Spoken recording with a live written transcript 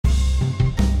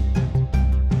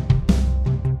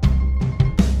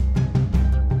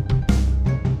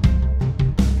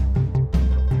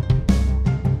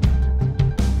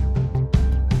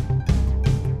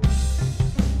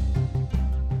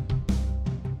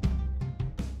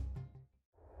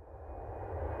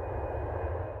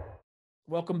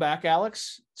Welcome back,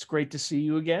 Alex. It's great to see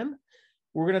you again.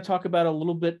 We're going to talk about a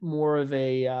little bit more of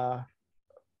a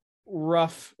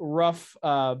rough,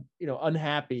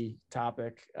 unhappy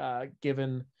topic,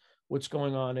 given what's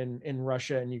going on in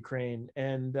Russia and Ukraine.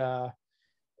 And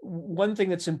one thing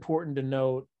that's important to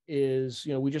note is,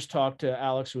 we just talked to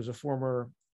Alex, who was a former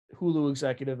Hulu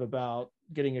executive, about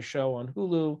getting a show on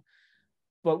Hulu.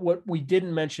 But what we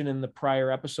didn't mention in the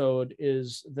prior episode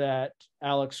is that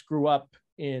Alex grew up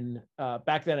in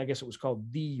back then, I guess it was called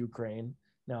the Ukraine.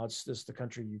 Now it's just the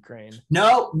country Ukraine.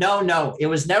 No. It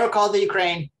was never called the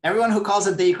Ukraine. Everyone who calls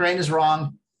it the Ukraine is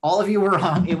wrong. All of you were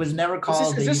wrong. It was never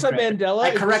called the Ukraine. Is this a Mandela?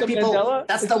 I correct people. Mandela?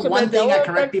 That's the one thing I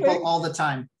correct people all the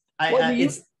time.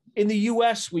 In the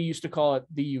U.S., we used to call it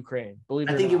the Ukraine. Believe it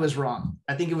or not. I think it was wrong.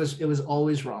 I think it was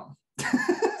always wrong.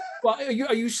 Well,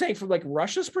 are you saying from like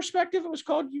Russia's perspective, it was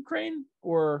called Ukraine,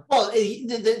 or? Well,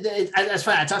 that's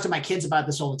fine. I talk to my kids about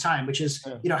this all the time, which is,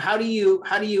 how do you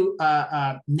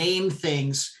name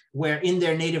things where in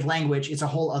their native language it's a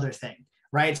whole other thing,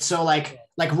 right? So like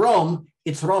Rome,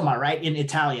 it's Roma, right, in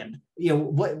Italian.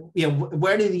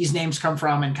 Where do these names come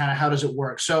from, and kind of how does it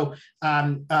work? So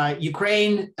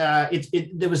Ukraine, there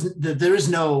is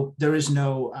no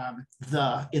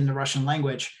the in the Russian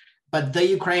language. But the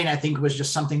Ukraine, I think, was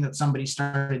just something that somebody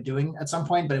started doing at some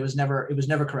point, but it was never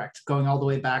correct, going all the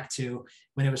way back to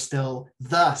when it was still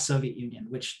the Soviet Union,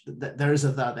 which there is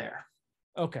a the there.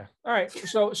 Okay. All right.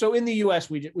 So in the US,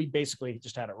 we basically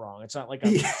just had it wrong. It's not like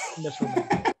I'm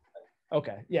misremembering.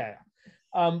 Okay. Yeah.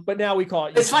 But now we call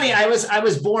it. It's funny. I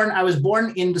was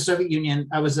born in the Soviet Union.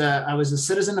 I was a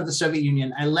citizen of the Soviet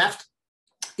Union. I left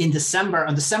on December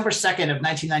 2nd of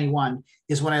 1991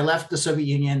 is when I left the Soviet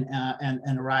Union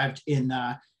and arrived in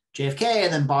JFK,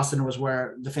 and then Boston was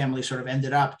where the family sort of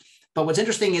ended up. But what's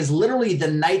interesting is literally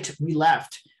the night we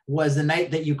left was the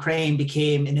night that Ukraine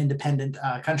became an independent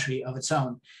country of its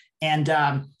own. And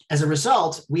as a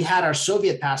result, we had our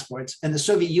Soviet passports, and the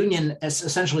Soviet Union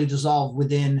essentially dissolved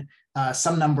within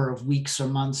some number of weeks or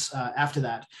months after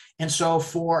that. And so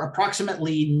for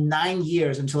approximately 9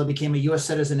 years, until I became a US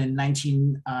citizen in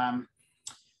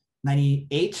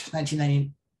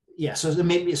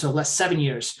 1990, so less 7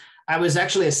 years, I was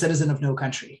actually a citizen of no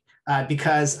country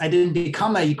because I didn't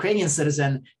become a Ukrainian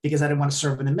citizen because I didn't want to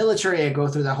serve in the military. I go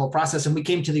through that whole process, and we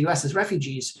came to the US as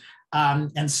refugees.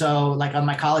 And so like on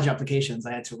my college applications,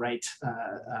 I had to write,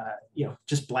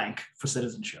 just blank for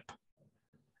citizenship.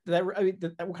 What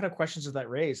kind of questions does that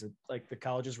raise? Like the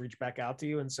colleges reach back out to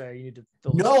you and say you need to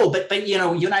fill No, but you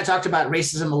and I talked about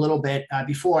racism a little bit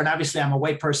before, and obviously I'm a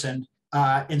white person,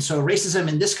 and so racism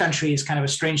in this country is kind of a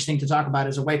strange thing to talk about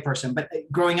as a white person. But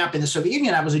growing up in the Soviet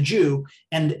Union, I was a Jew,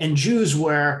 and Jews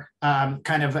were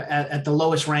kind of at the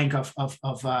lowest rank of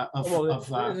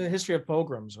the history of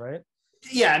pogroms, right?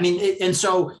 Yeah, I mean, and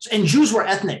Jews were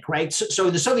ethnic, right? So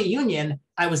in the Soviet Union,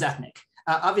 I was ethnic.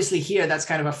 Obviously here, that's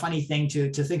kind of a funny thing to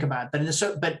think about, but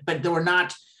but there were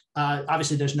not,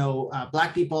 obviously there's no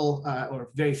Black people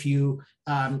or very few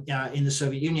in the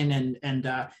Soviet Union,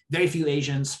 and very few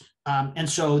Asians. And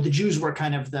so the Jews were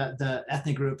kind of the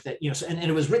ethnic group that,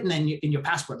 and it was written in your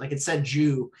passport, like it said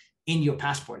Jew in your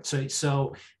passport.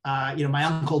 So my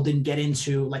uncle didn't get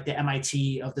into like the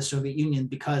MIT of the Soviet Union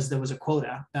because there was a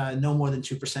quota, no more than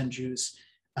 2% Jews,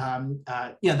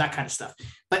 that kind of stuff.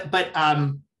 But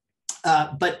in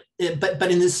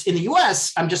the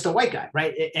U.S., I'm just a white guy,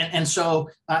 right? And so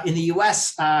in the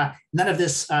U.S., none of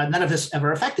this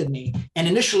ever affected me. And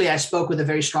initially, I spoke with a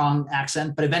very strong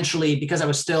accent, but eventually, because I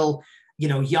was still,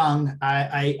 young,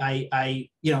 I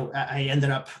ended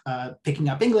up picking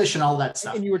up English and all that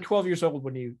stuff. And you were 12 years old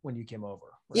when you came over.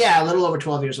 Right? Yeah, a little over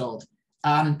 12 years old.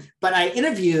 But I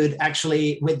interviewed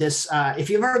actually with this,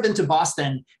 if you've ever been to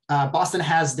Boston, Boston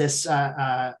has this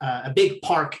a big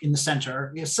park in the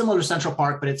center, similar to Central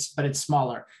Park, but it's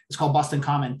smaller. It's called Boston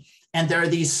Common. And there are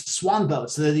these swan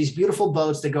boats. So there are these beautiful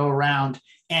boats that go around,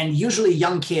 and usually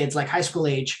young kids, like high school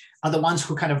age, are the ones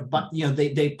who kind of,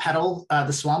 they pedal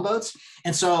the swan boats.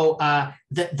 And so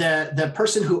the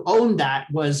person who owned that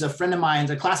was a friend of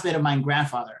mine's, a classmate of mine,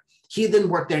 grandfather. He didn't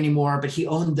work there anymore, but he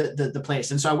owned the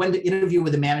place. And so I went to interview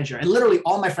with the manager, and literally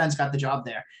all my friends got the job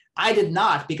there. I did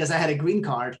not, because I had a green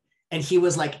card, and he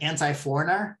was like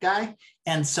anti-foreigner guy.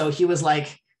 And so he was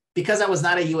like, because I was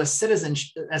not a U.S. citizen,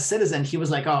 he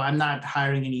was like, oh, I'm not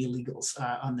hiring any illegals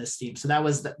on this team. So that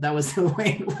was the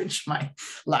way in which my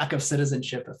lack of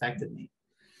citizenship affected me.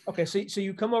 Okay, so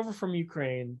you come over from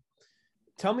Ukraine.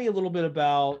 Tell me a little bit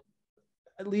about,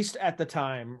 at least at the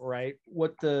time, right,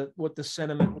 what the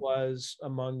sentiment was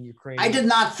among Ukraine. I did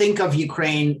not think of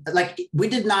Ukraine, like we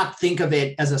did not think of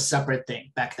it as a separate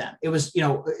thing back then. It was,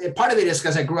 part of it is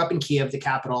because I grew up in Kiev, the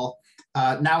capital.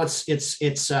 Now it's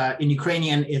in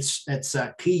Ukrainian, it's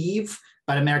Kyiv,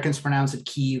 but Americans pronounce it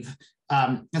Kiev.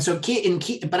 And so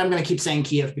but I'm going to keep saying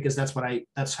Kiev because that's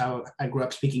how I grew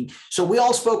up speaking. So we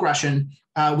all spoke Russian.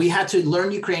 We had to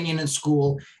learn Ukrainian in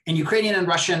school, and Ukrainian and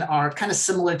Russian are kind of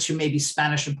similar to maybe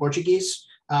Spanish and Portuguese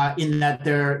in that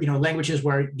they're languages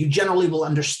where you generally will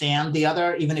understand the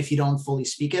other, even if you don't fully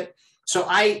speak it. So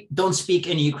I don't speak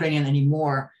any Ukrainian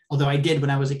anymore, although I did when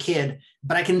I was a kid,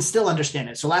 but I can still understand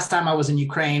it. So last time I was in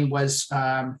Ukraine was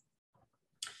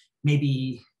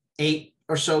maybe 8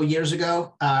 or 9 years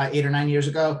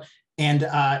ago. And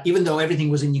even though everything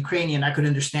was in Ukrainian, I could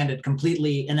understand it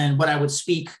completely. And then when I would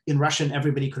speak in Russian,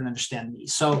 everybody could understand me.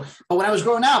 So, but when I was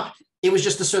growing up, it was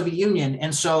just the Soviet Union.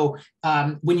 And so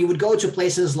when you would go to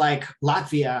places like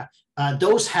Latvia,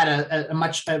 those had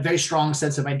a very strong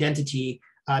sense of identity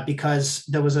because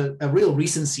there was a real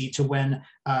recency to when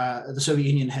the Soviet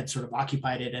Union had sort of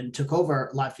occupied it and took over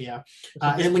Latvia.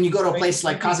 And when you go to a place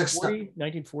like Kazakhstan,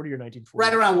 1940 or 1940,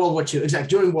 right around World War II, exactly,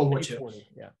 during World War II,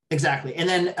 yeah, exactly. And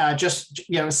then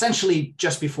essentially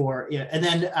just before, yeah.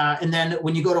 And then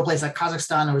when you go to a place like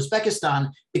Kazakhstan or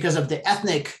Uzbekistan, because of the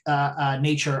ethnic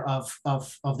nature of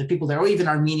the people there, or even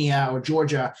Armenia or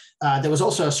Georgia, there was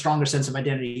also a stronger sense of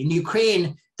identity. In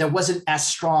Ukraine, there wasn't as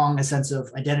strong a sense of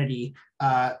identity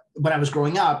when I was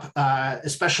growing up,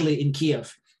 especially in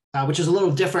Kiev, which is a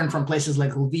little different from places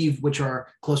like Lviv, which are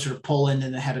closer to Poland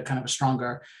and they had a kind of a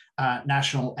stronger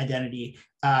national identity.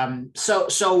 So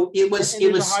it was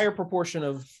a higher proportion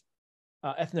of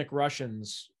ethnic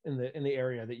Russians in the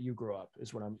area that you grew up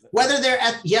is what I'm. Whether they're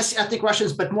ethnic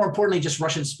Russians, but more importantly, just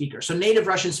Russian speakers. So native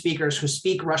Russian speakers who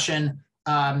speak Russian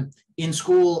in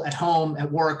school, at home,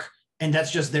 at work, and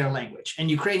that's just their language. And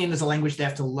Ukrainian is a language they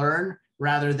have to learn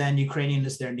rather than Ukrainian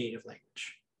is their native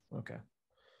language. Okay.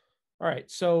 All right.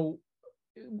 So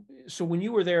when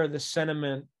you were there, the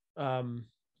sentiment, at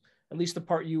least the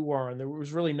part you were on, there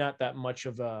was really not that much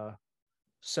of a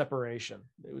separation.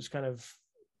 It was kind of.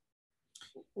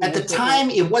 At the time,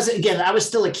 it wasn't, again, I was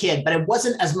still a kid, but it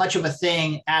wasn't as much of a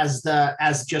thing as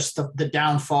just the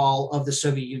downfall of the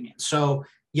Soviet Union. So,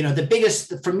 the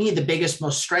biggest,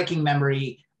 most striking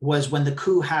memory was when the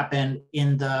coup happened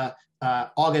in the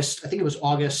August, I think it was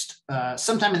August,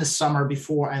 sometime in the summer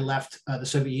before I left the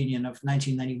Soviet Union of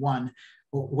 1991,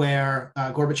 where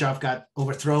Gorbachev got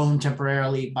overthrown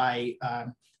temporarily by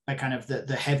kind of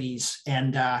the heavies.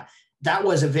 And that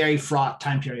was a very fraught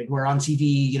time period where on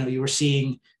TV, you were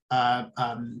seeing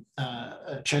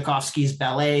Tchaikovsky's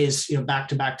ballets, back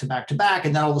to back to back to back.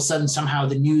 And then all of a sudden, somehow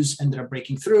the news ended up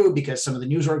breaking through because some of the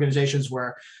news organizations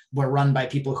were run by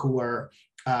people who were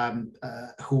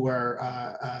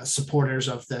supporters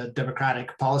of the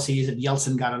democratic policies, and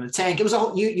Yeltsin got on a tank. It was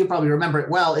you probably remember it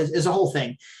well. Is a whole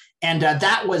thing. And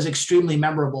that was extremely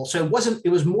memorable. So it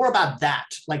was more about that,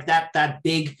 like that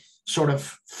big sort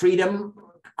of freedom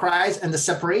cries, and the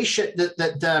separation,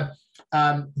 the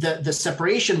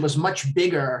separation was much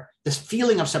bigger, this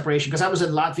feeling of separation, because I was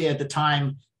in Latvia at the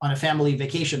time on a family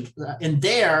vacation. And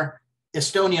there,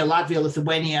 Estonia, Latvia,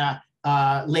 Lithuania,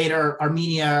 later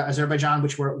Armenia, Azerbaijan,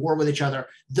 which were at war with each other,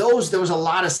 there was a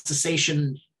lot of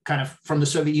cessation kind of from the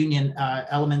Soviet Union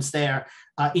elements there.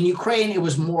 In Ukraine, it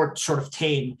was more sort of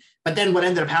tame. But then what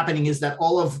ended up happening is that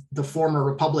all of the former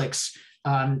republics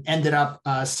ended up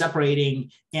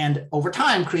separating, and over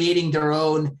time creating their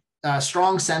own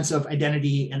strong sense of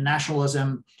identity and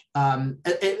nationalism. And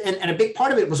a big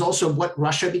part of it was also what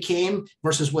Russia became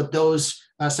versus what those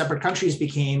separate countries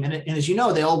became. And as you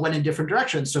know, they all went in different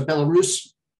directions. So Belarus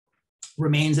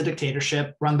remains a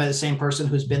dictatorship run by the same person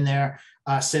who's been there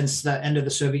since the end of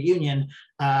the Soviet Union,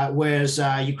 whereas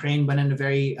Ukraine went in a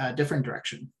very different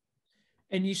direction.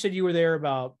 And you said you were there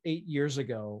about 8 years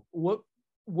ago.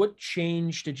 What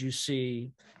change did you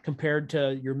see compared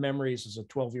to your memories as a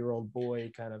 12-year-old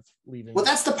boy kind of leaving? Well,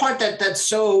 that's the part that's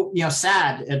so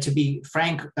sad, to be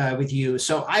frank with you.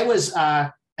 So I was,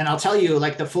 and I'll tell you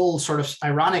like the full sort of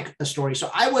ironic story. So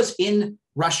I was in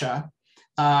Russia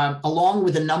along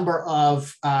with a number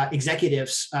of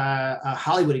executives,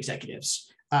 Hollywood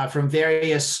executives from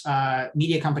various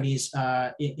media companies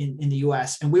in the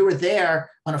US. And we were there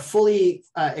on a fully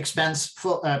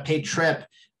paid trip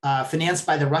financed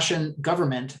by the Russian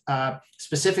government,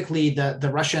 specifically the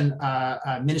Russian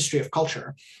Ministry of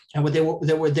Culture. And what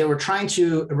they were trying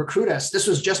to recruit us. This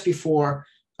was just before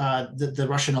the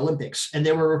Russian Olympics, and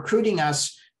they were recruiting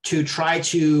us to try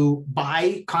to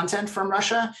buy content from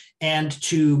Russia and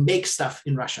to make stuff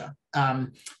in Russia,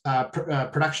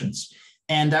 productions.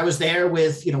 And I was there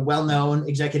with well-known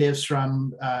executives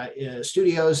from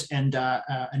studios and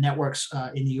networks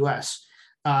in the US.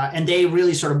 And they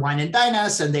really sort of wine and dine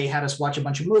us, and they had us watch a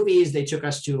bunch of movies. They took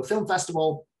us to a film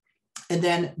festival. And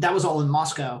then that was all in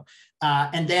Moscow.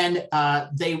 And then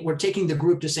they were taking the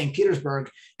group to St. Petersburg.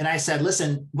 And I said,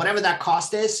 listen, whatever that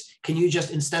cost is, can you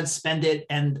just instead spend it?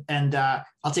 And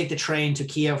I'll take the train to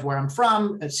Kiev, where I'm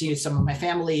from, see some of my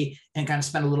family, and kind of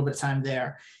spend a little bit of time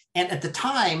there. And at the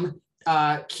time,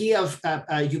 Kiev,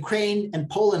 Ukraine, and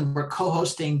Poland were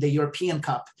co-hosting the European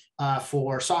Cup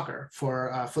for soccer,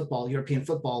 for football, European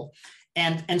football.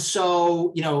 And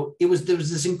so, there was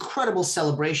this incredible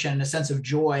celebration, a sense of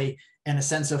joy and a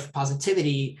sense of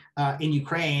positivity in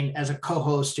Ukraine as a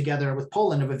co-host together with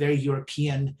Poland of a very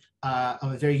European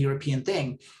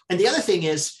thing. And the other thing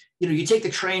is, you take the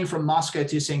train from Moscow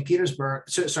to St. Petersburg,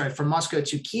 from Moscow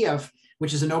to Kiev,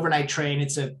 which is an overnight train.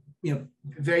 It's a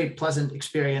very pleasant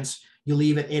experience. You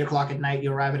leave at 8 o'clock at night,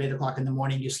 you arrive at 8 o'clock in the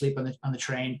morning, you sleep on the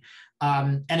train.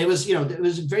 And it was, it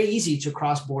was very easy to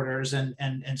cross borders and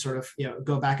sort of,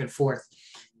 go back and forth.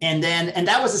 And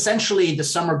that was essentially the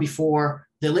summer before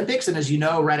the Olympics. And as you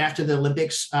know, right after the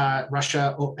Olympics,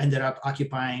 Russia ended up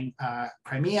occupying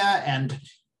Crimea, and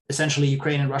essentially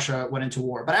Ukraine and Russia went into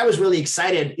war. But I was really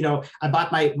excited. I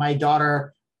bought my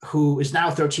daughter, who is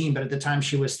now 13, but at the time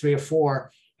she was 3 or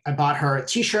 4. I bought her a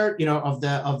T-shirt, of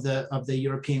the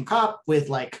European Cup with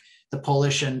like the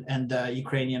Polish and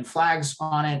Ukrainian flags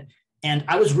on it. And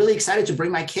I was really excited to bring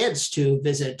my kids to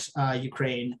visit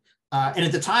Ukraine. And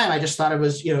at the time, I just thought it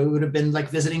was, it would have been like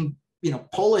visiting,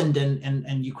 Poland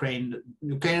and Ukraine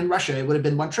and Russia. It would have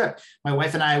been one trip. My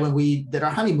wife and I, when we did our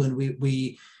honeymoon,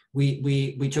 we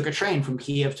took a train from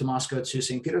Kiev to Moscow to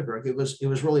St. Petersburg. It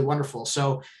was really wonderful.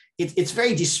 So it's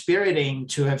very dispiriting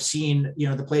to have seen,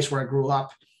 the place where I grew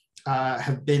up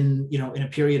have been, in a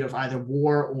period of either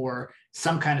war or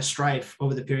some kind of strife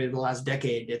over the period of the last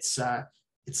decade. It's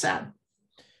sad.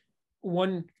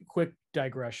 One quick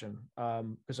digression,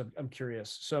 because I'm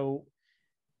curious. So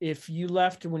if you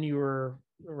left when you were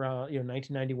around,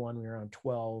 1991, when you were around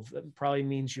 12, that probably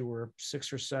means you were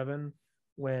 6 or 7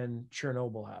 when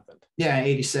Chernobyl happened. Yeah,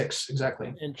 86,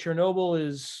 exactly. And Chernobyl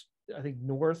is, I think,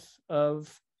 north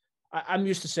of, I'm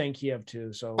used to saying Kiev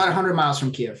too. So about 100 miles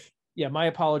from Kiev. Yeah, my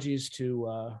apologies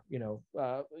to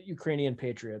Ukrainian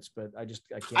patriots, but I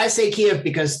can't. I say Kiev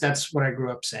because that's what I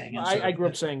grew up saying. I grew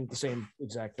up saying the same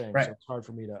exact thing, right. So it's hard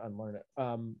for me to unlearn it.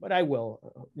 But I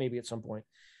will maybe at some point.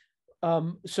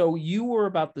 So you were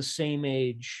about the same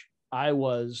age I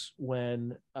was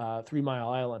when 3 Mile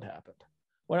Island happened.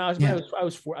 I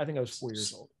was 4. I think I was 4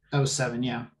 years old. I was 7,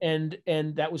 yeah. And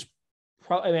that was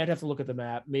probably, I'd have to look at the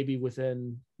map, maybe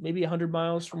within 100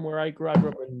 miles from where I grew up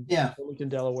in Wilmington,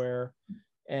 Delaware,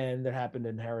 and that happened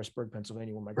in Harrisburg,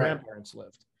 Pennsylvania, where my grandparents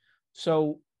lived.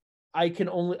 So I can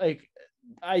only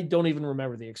I don't even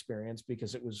remember the experience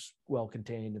because it was well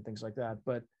contained and things like that.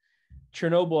 But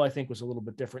Chernobyl, I think, was a little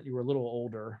bit different. You were a little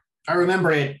older. I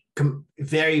remember it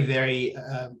very, very,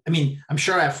 I'm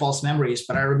sure I have false memories,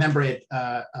 but I remember it.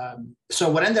 So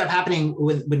what ended up happening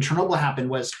when Chernobyl happened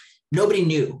was nobody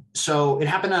knew. So it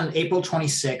happened on April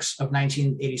 26th of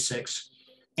 1986.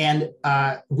 And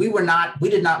we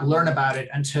did not learn about it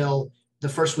until the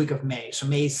first week of May. So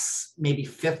May maybe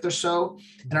 5th or so.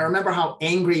 And I remember how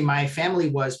angry my family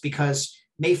was because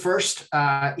May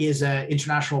 1st is an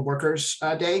International Workers'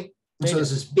 Day. And so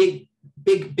there's this big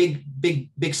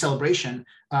celebration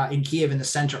in Kiev in the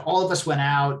center. All of us went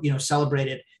out,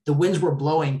 celebrated. The winds were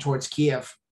blowing towards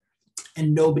Kiev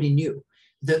and nobody knew.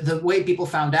 The way people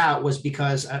found out was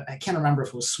because I can't remember if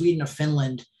it was Sweden or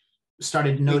Finland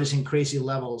started noticing crazy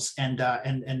levels and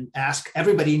asked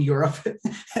everybody in Europe,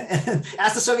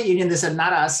 asked the Soviet Union, they said,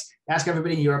 not us, ask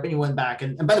everybody in Europe, and you went back.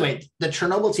 And by the way, the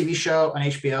Chernobyl TV show on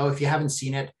HBO, if you haven't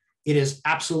seen it, it is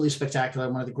absolutely spectacular.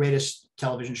 One of the greatest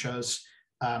television shows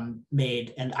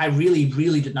made. And I really,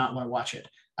 really did not want to watch it.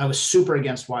 I was super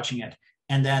against watching it.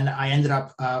 And then I ended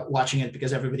up watching it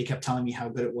because everybody kept telling me how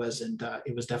good it was. And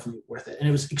it was definitely worth it. And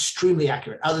it was extremely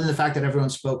accurate. Other than the fact that everyone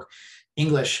spoke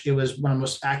English, it was one of the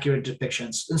most accurate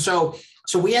depictions. And so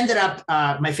we ended up,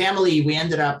 my family, we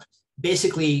ended up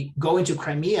basically going to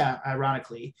Crimea,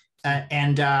 ironically.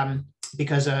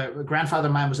 Because a grandfather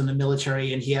of mine was in the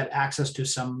military and he had access to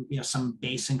some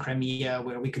base in Crimea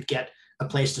where we could get a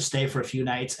place to stay for a few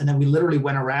nights. And then we literally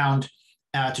went around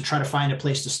to try to find a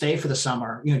place to stay for the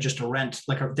summer, just to rent,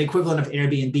 like the equivalent of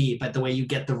Airbnb, but the way you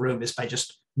get the room is by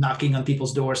just knocking on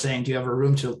people's doors saying, do you have a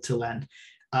room to lend?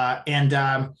 And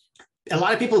a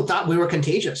lot of people thought we were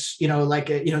contagious, not unlike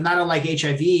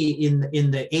HIV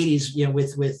in the 80s,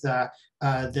 with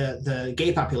the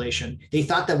gay population. They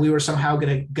thought that we were somehow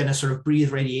gonna sort of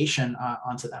breathe radiation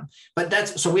onto them. But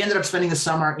so we ended up spending the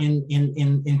summer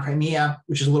in Crimea,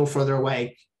 which is a little further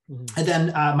away. Mhm. And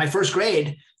then my first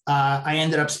grade, I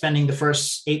ended up spending the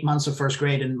first 8 months of first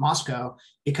grade in Moscow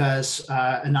because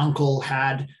an uncle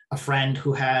had a friend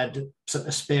who had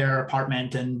a spare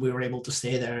apartment, and we were able to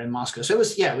stay there in Moscow. So it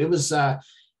was,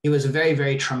 it was a very,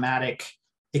 very traumatic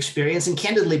experience. And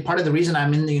candidly, part of the reason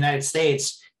I'm in the United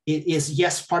States is,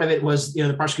 yes, part of it was,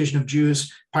 the persecution of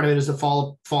Jews. Part of it is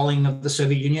the falling of the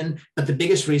Soviet Union. But the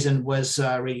biggest reason was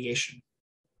radiation.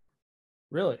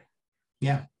 Really?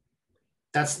 Yeah.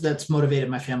 That's motivated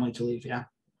my family to leave. Yeah.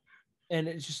 And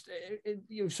it's just,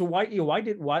 so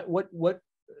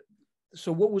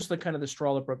so what was the kind of the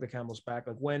straw that broke the camel's back?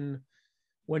 Like when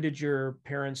did your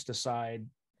parents decide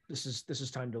this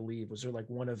is time to leave? Was there like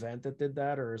one event that did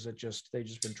that, or is it just they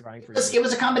just been trying for years? It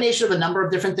was a combination of a number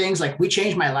of different things. Like we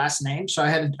changed my last name, so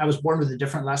I was born with a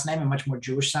different last name, a much more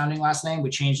Jewish sounding last name. We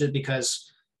changed it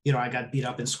because I got beat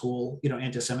up in school,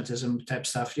 anti-Semitism type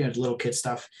stuff, little kid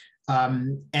stuff.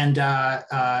 And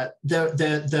the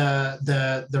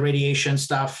radiation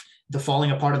stuff, the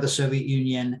falling apart of the Soviet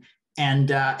Union, and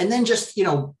then just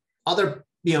other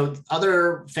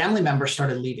family members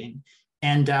started leaving,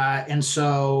 and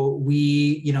so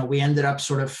we ended up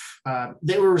sort of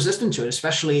they were resistant to it,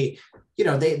 especially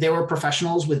they were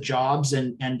professionals with jobs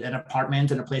and an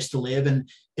apartment and a place to live, but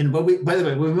by the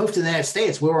way, when we moved to the United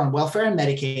States, we were on welfare and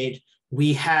Medicaid.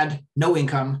 We had no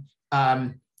income.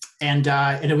 And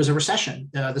it was a recession.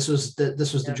 This was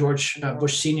the George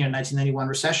Bush Senior 1991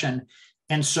 recession,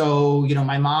 and so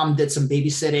my mom did some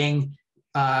babysitting.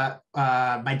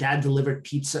 My dad delivered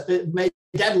pizza.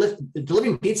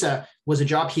 Delivering pizza was a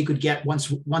job he could get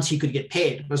once he could get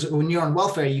paid. Because when you're on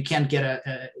welfare, you can't get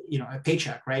a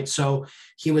paycheck, right? So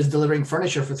he was delivering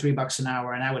furniture for $3 an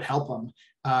hour, and I would help him.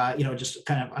 Just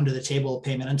kind of under the table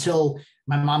payment until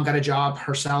my mom got a job.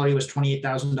 Her salary was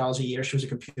 $28,000 a year. She was a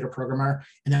computer programmer.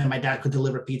 And then my dad could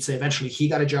deliver pizza. Eventually he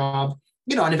got a job,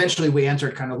 and eventually we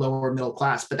entered kind of lower middle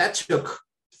class, but that took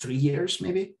 3 years,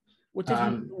 maybe.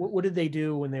 What did they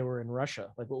do when they were in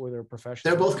Russia? Like what were their professions?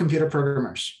 They're both computer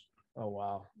programmers. Oh,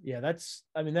 wow. Yeah.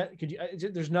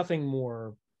 There's nothing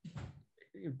more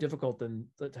difficult than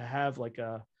to have like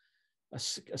a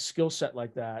skill set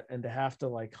like that, and to have to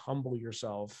like humble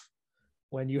yourself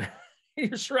when you're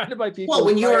surrounded by people. Well,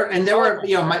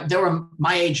 they were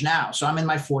my age now, so I'm in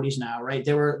my 40s now, right?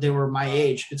 They were my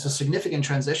age. It's a significant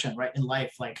transition, right, in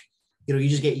life. Like, you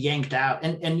just get yanked out,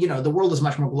 and the world is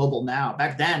much more global now.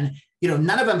 Back then,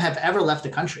 none of them have ever left the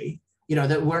country.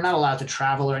 That we're not allowed to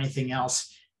travel or anything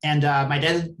else. And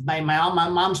my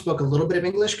mom spoke a little bit of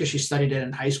English because she studied it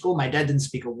in high school. My dad didn't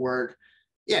speak a word.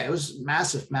 Yeah, it was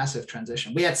massive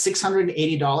transition. We had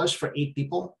 $680 for 8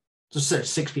 people. So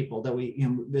 6 people that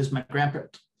there's my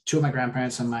grandparents, 2 of my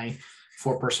grandparents, and my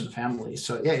 4-person family.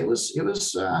 So yeah, it was.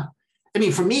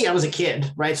 For me, I was a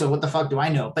kid, right? So what the fuck do I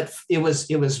know? But it was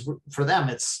for them.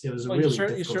 It was a really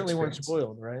difficult you certainly weren't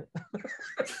spoiled, right?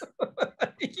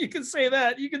 You can say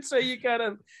that. You can say you kind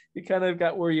of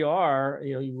got where you are.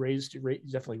 You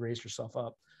definitely raised yourself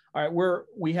up. All right,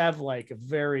 we have like a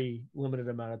very limited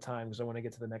amount of time because I want to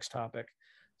get to the next topic.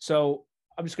 So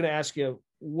I'm just going to ask you,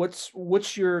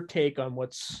 what's your take on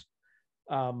what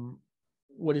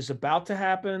is about to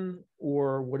happen,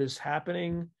 or what is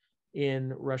happening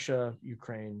in Russia,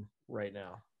 Ukraine right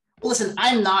now? Listen,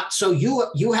 I'm not. So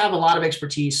you have a lot of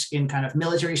expertise in kind of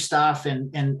military stuff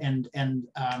and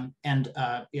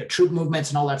troop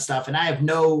movements and all that stuff, and I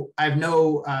don't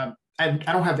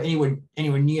have anywhere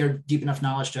near deep enough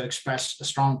knowledge to express a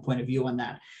strong point of view on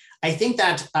that. I think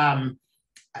that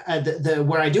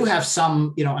where I do have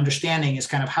some understanding is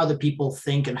kind of how the people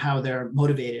think and how they're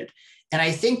motivated, and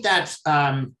I think that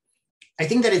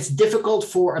it's difficult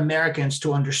for Americans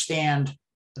to understand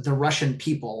the Russian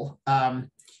people,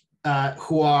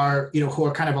 who are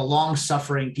kind of a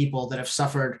long-suffering people that have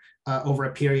suffered over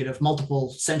a period of multiple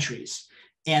centuries.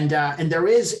 And there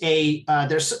is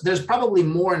there's probably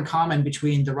more in common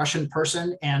between the Russian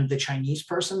person and the Chinese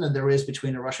person than there is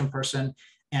between a Russian person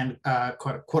and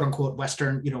quote unquote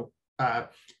Western,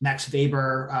 Max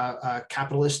Weber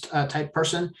capitalist type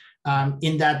person,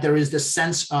 in that there is this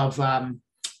sense of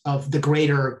the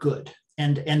greater good,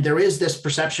 and there is this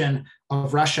perception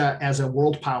of Russia as a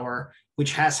world power,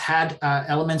 which has had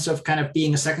elements of kind of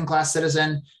being a second-class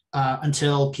citizen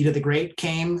until Peter the Great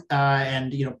came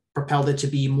and propelled it to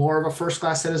be more of a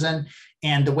first-class citizen.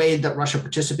 And the way that Russia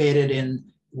participated in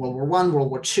World War I, World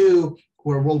War II,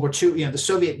 where World War II,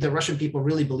 the Russian people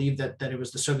really believed that it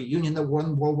was the Soviet Union that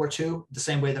won World War II, the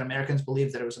same way that Americans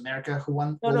believed that it was America who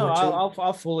won World War II.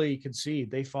 I'll fully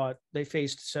concede. They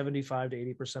faced 75 to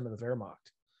 80% of the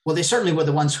Wehrmacht. Well, they certainly were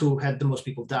the ones who had the most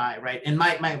people die, right? And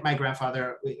my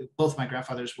grandfather, both my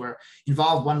grandfathers were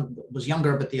involved. One was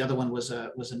younger, but the other one was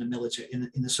in the military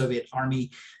in the Soviet army.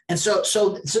 And so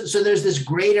there's this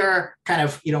greater kind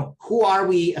of, who are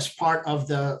we as part of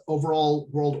the overall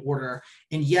world order?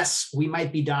 And yes, we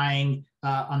might be dying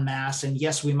en masse, and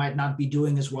yes, we might not be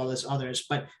doing as well as others,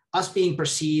 but us being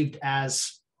perceived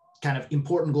as kind of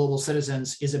important global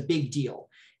citizens is a big deal.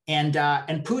 And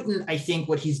Putin, I think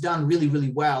what he's done really,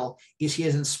 really well is he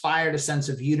has inspired a sense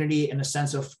of unity and a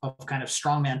sense of kind of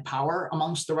strongman power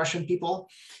amongst the Russian people.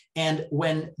 And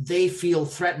when they feel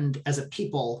threatened as a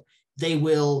people, they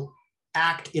will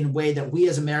act in a way that we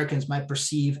as Americans might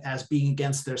perceive as being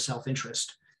against their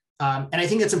self-interest. And I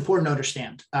think it's important to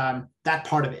understand that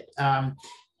part of it. I'm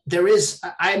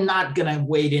not going to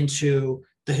wade into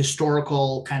the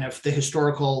historical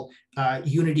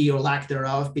unity or lack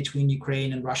thereof between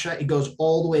Ukraine and Russia. It goes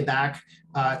all the way back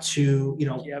to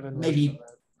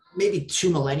maybe 2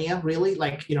 millennia, really.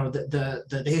 Like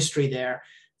the history there.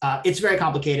 It's very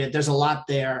complicated. There's a lot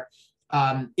there.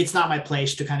 It's not my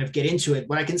place to kind of get into it.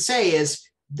 What I can say is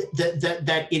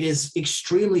that it is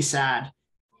extremely sad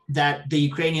that the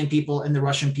Ukrainian people and the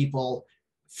Russian people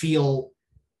feel.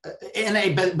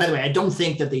 By the way, I don't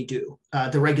think that they do,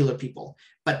 the regular people,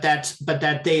 but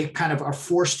that they kind of are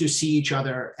forced to see each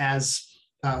other as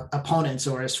opponents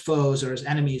or as foes or as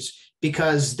enemies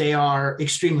because they are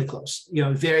extremely close.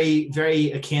 Very,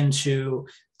 very akin to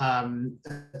the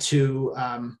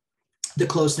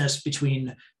closeness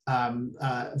between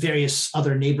various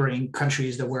other neighboring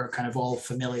countries that we're kind of all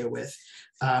familiar with,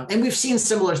 and we've seen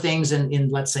similar things in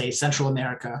let's say Central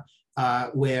America.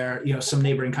 Where some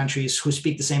neighboring countries who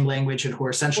speak the same language and who are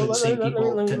essentially the same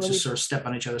people tend to sort of step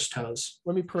on each other's toes.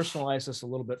 Let me personalize this a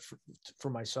little bit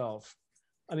for myself.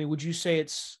 I mean, would you say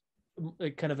it's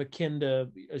kind of akin to,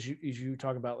 as you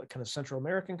talk about, like kind of Central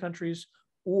American countries,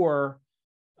 or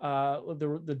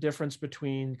the difference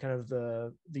between kind of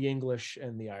the English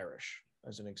and the Irish,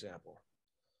 as an example?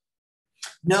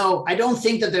 No, I don't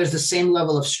think that there's the same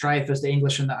level of strife as the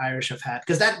English and the Irish have had,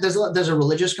 because there's a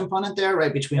religious component there,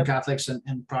 right, between Catholics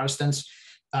and Protestants,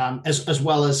 as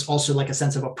well as also like a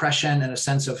sense of oppression and a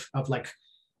sense of like,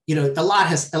 a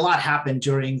lot happened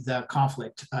during the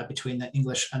conflict between the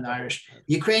English and the Irish.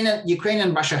 Ukraine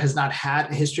and Russia has not had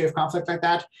a history of conflict like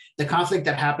that. The conflict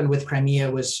that happened with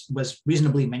Crimea was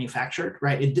reasonably manufactured,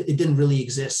 right? It didn't really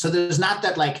exist. So there's not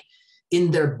that like in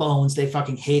their bones they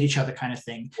fucking hate each other kind of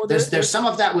thing. Well, there's some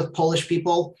of that with Polish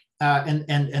people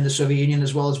and the Soviet Union,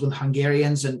 as well as with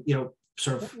Hungarians, and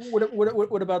sort of.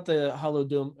 What about the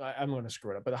Holodomor? I'm going to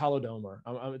screw it up, but the Holodomor,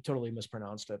 I totally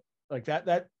mispronounced it. Like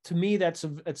that to me,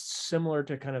 it's similar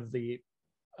to kind of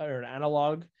an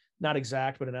analog, not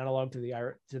exact, but an analog to the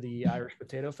Irish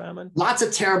potato famine. Lots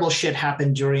of terrible shit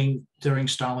happened during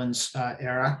Stalin's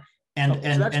era.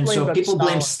 And so people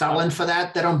blame Stalin for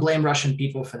that. They don't blame Russian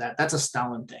people for that. That's a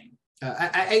Stalin thing.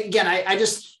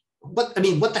 What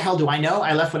the hell do I know?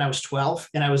 I left when I was 12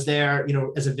 and I was there,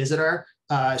 as a visitor.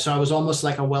 So I was almost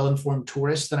like a well-informed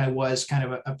tourist than I was kind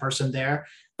of a person there.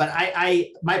 But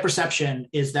my perception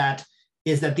is that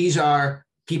these are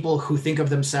people who think of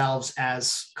themselves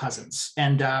as cousins.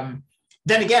 And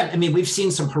then again, we've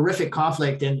seen some horrific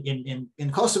conflict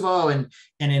in Kosovo and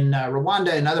in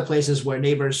Rwanda and other places where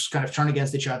neighbors kind of turn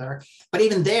against each other. But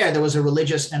even there was a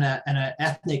religious and an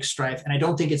ethnic strife, and I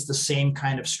don't think it's the same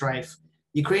kind of strife.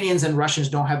 Ukrainians and Russians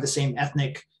don't have the same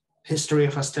ethnic history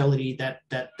of hostility that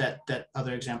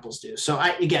other examples do. So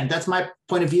again, that's my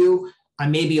point of view. I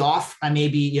may be off. I may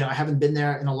be, I haven't been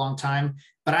there in a long time,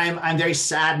 but I'm very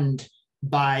saddened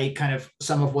by kind of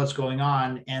some of what's going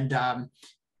on. And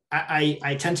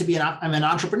I tend to be I'm an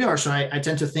entrepreneur, so I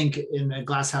tend to think in a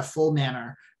glass half full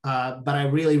manner. But I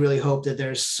really, really hope that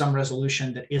there's some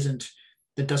resolution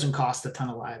that doesn't cost a ton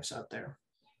of lives out there.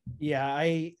 Yeah,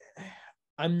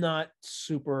 I'm not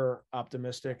super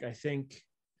optimistic. I think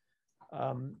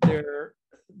they're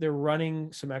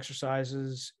running some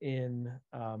exercises in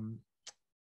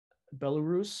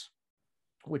Belarus,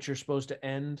 which are supposed to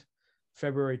end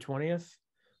February 20th.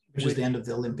 Which is the end of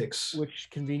the Olympics. Which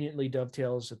conveniently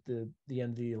dovetails at the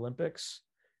end of the Olympics.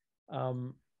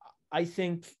 I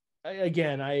think,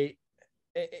 again,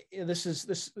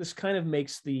 this kind of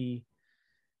makes the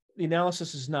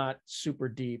analysis is not super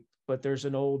deep, but there's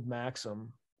an old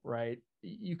maxim, right?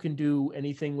 You can do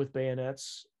anything with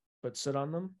bayonets, but sit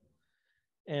on them.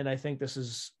 And I think this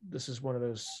is one of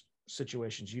those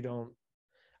situations.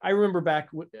 I remember back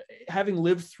having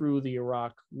lived through the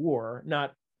Iraq War,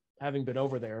 not having been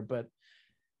over there, but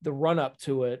the run up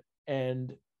to it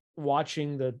and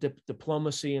watching the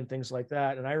diplomacy and things like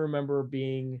that. And I remember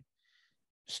being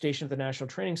stationed at the National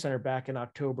Training Center back in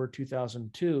October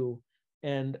 2002,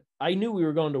 and I knew we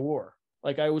were going to war.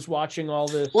 Like I was watching all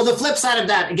this. Well, the flip side of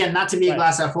that, again, not to be a Right.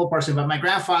 glass half full person, but my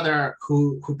grandfather,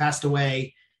 who passed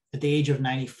away at the age of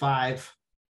 95,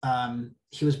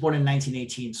 he was born in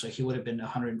 1918, so he would have been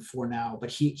 104 now. But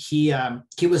he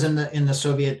was in the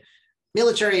Soviet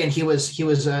military, and he was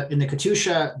in the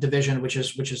Katyusha division, which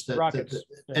is Rockets.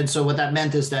 and so what that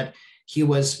meant is that he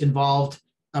was involved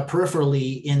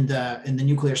peripherally in the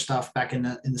nuclear stuff back in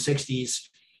the 60s,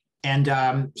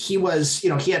 and he was,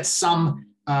 he had some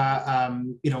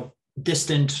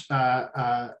distant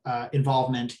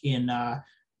involvement in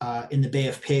the Bay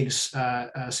of Pigs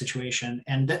situation,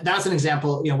 and that's an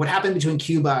example. What happened between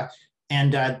Cuba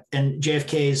and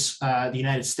JFK's the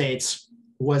United States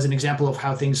was an example of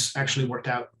how things actually worked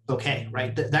out okay,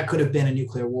 right? That could have been a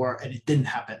nuclear war, and it didn't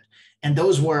happen. And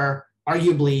those were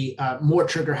arguably more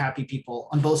trigger-happy people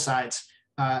on both sides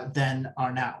than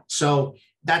are now. So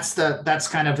that's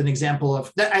kind of an example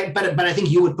of that. But I think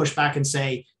you would push back and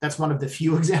say that's one of the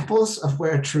few examples of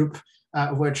where troop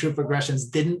aggressions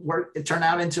didn't work. It turned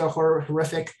out into a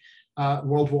horrific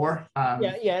world war.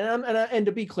 And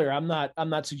to be clear, I'm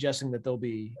not suggesting that there'll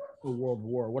be a world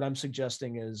war. What I'm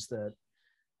suggesting is that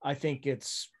I think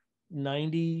it's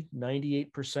 98%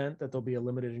 that there'll be a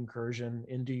limited incursion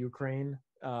into Ukraine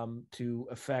to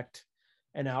affect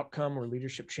an outcome or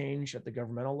leadership change at the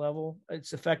governmental level.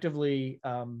 It's effectively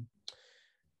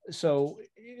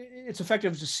it's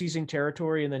effective just seizing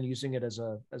territory and then using it as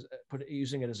a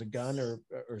gun or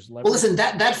as leverage. Well, listen,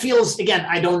 that feels, again,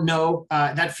 I don't know,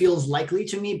 that feels likely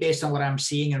to me based on what I'm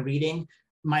seeing and reading.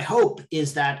 My hope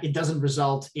is that it doesn't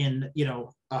result in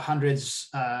hundreds,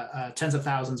 tens of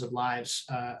thousands of lives.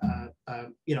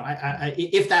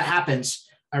 If that happens,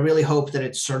 I really hope that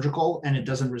it's surgical and it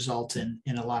doesn't result in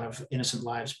a lot of innocent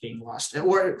lives being lost.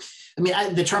 Or,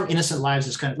 the term innocent lives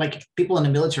is kind of like people in the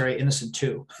military, innocent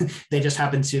too. They just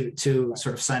happen to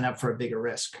sort of sign up for a bigger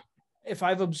risk. If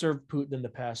I've observed Putin in the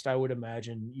past, I would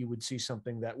imagine you would see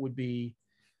something that would be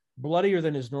bloodier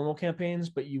than his normal campaigns,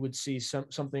 but you would see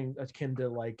something akin to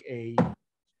like a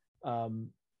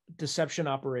deception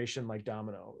operation like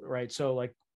Domino, right? So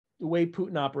like the way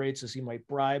Putin operates is he might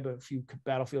bribe a few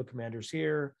battlefield commanders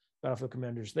here, battlefield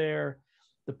commanders there.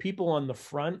 The people on the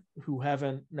front who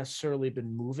haven't necessarily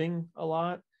been moving a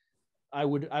lot, I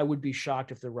would be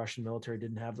shocked if the Russian military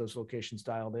didn't have those locations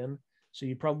dialed in. So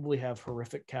you probably have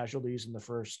horrific casualties in the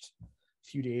first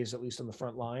few days, at least on the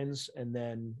front lines. And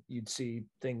then you'd see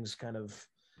things kind of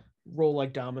roll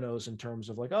like dominoes in terms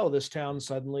of like, oh, this town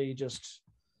suddenly just,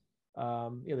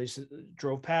 they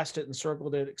drove past it and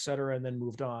circled it, et cetera, and then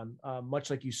moved on. Much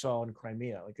like you saw in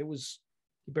Crimea. Like he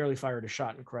barely fired a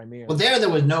shot in Crimea. Well,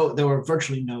 there were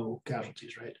virtually no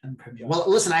casualties, right? In Crimea. Well,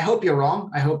 listen, I hope you're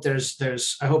wrong. I hope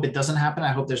I hope it doesn't happen.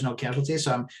 I hope there's no casualties.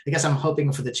 So I guess I'm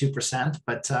hoping for the 2%,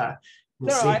 but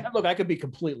we'll see. I could be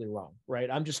completely wrong,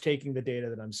 right? I'm just taking the data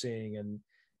that I'm seeing and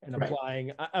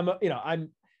applying. Right.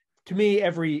 To me,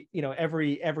 every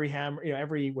hammer,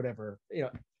 every whatever,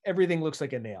 everything looks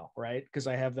like a nail, right? Because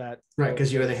I have that. Right,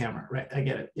 because you're the hammer, right? I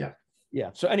get it. Yeah.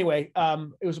 Yeah. So anyway,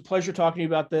 it was a pleasure talking to you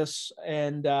about this,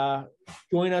 and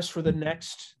join us for the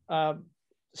next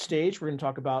stage. We're going to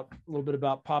talk a little bit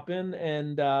about pop-in,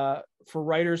 and for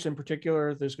writers in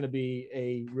particular, there's going to be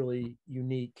a really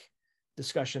unique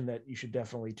discussion that you should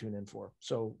definitely tune in for.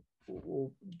 So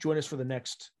we'll join us for the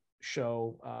next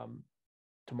show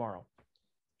tomorrow.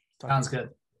 Sounds good.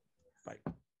 Bye.